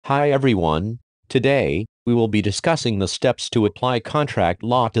Hi everyone, today, we will be discussing the steps to apply contract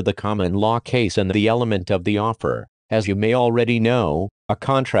law to the common law case and the element of the offer. As you may already know, a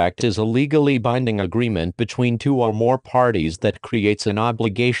contract is a legally binding agreement between two or more parties that creates an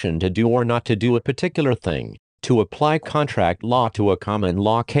obligation to do or not to do a particular thing. To apply contract law to a common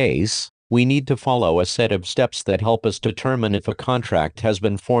law case, we need to follow a set of steps that help us determine if a contract has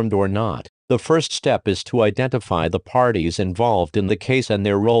been formed or not. The first step is to identify the parties involved in the case and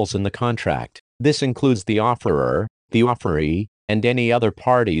their roles in the contract. This includes the offeror, the offeree, and any other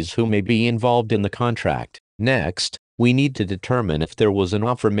parties who may be involved in the contract. Next, we need to determine if there was an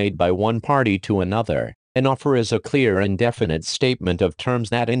offer made by one party to another. An offer is a clear and definite statement of terms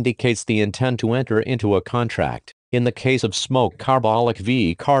that indicates the intent to enter into a contract. In the case of Smoke Carbolic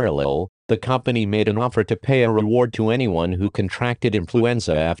v. Carlyle, the company made an offer to pay a reward to anyone who contracted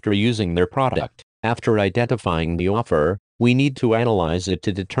influenza after using their product. After identifying the offer, we need to analyze it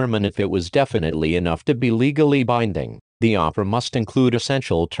to determine if it was definitely enough to be legally binding. The offer must include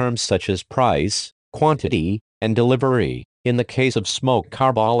essential terms such as price, quantity, and delivery. In the case of Smoke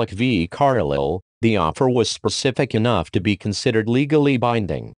Carbolic v. Carlyle, the offer was specific enough to be considered legally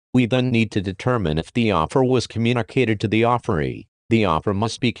binding. We then need to determine if the offer was communicated to the offeree. The offer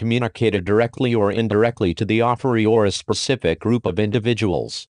must be communicated directly or indirectly to the offeree or a specific group of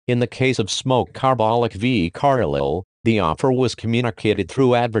individuals. In the case of Smoke Carbolic v. Carlyle, the offer was communicated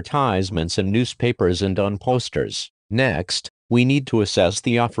through advertisements in newspapers and on posters. Next, we need to assess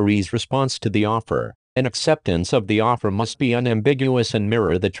the offeree's response to the offer. An acceptance of the offer must be unambiguous and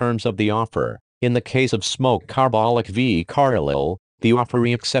mirror the terms of the offer. In the case of Smoke Carbolic v. Carlyle, the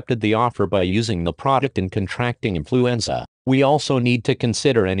offeree accepted the offer by using the product and contracting influenza. We also need to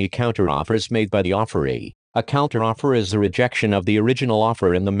consider any counteroffers made by the offeree. A counteroffer is the rejection of the original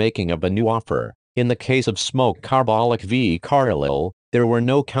offer in the making of a new offer. In the case of Smoke Carbolic v. Carlyle, there were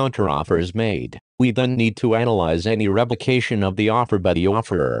no counteroffers made. We then need to analyze any revocation of the offer by the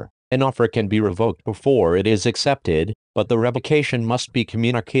offeror. An offer can be revoked before it is accepted, but the revocation must be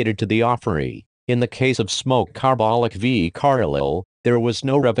communicated to the offeree. In the case of Smoke Carbolic v. Carlyle, there was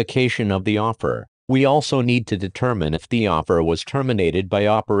no revocation of the offer. We also need to determine if the offer was terminated by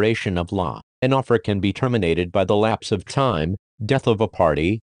operation of law. An offer can be terminated by the lapse of time, death of a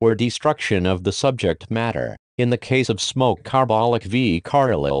party, or destruction of the subject matter. In the case of Smoke Carbolic v.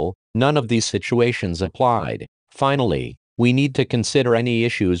 Carlyle, none of these situations applied. Finally, we need to consider any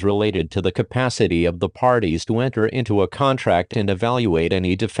issues related to the capacity of the parties to enter into a contract and evaluate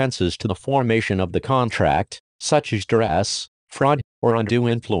any defenses to the formation of the contract, such as duress, fraud, or undue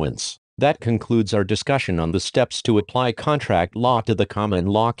influence. That concludes our discussion on the steps to apply contract law to the common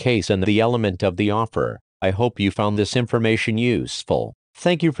law case and the element of the offer. I hope you found this information useful.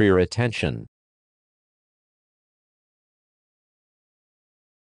 Thank you for your attention.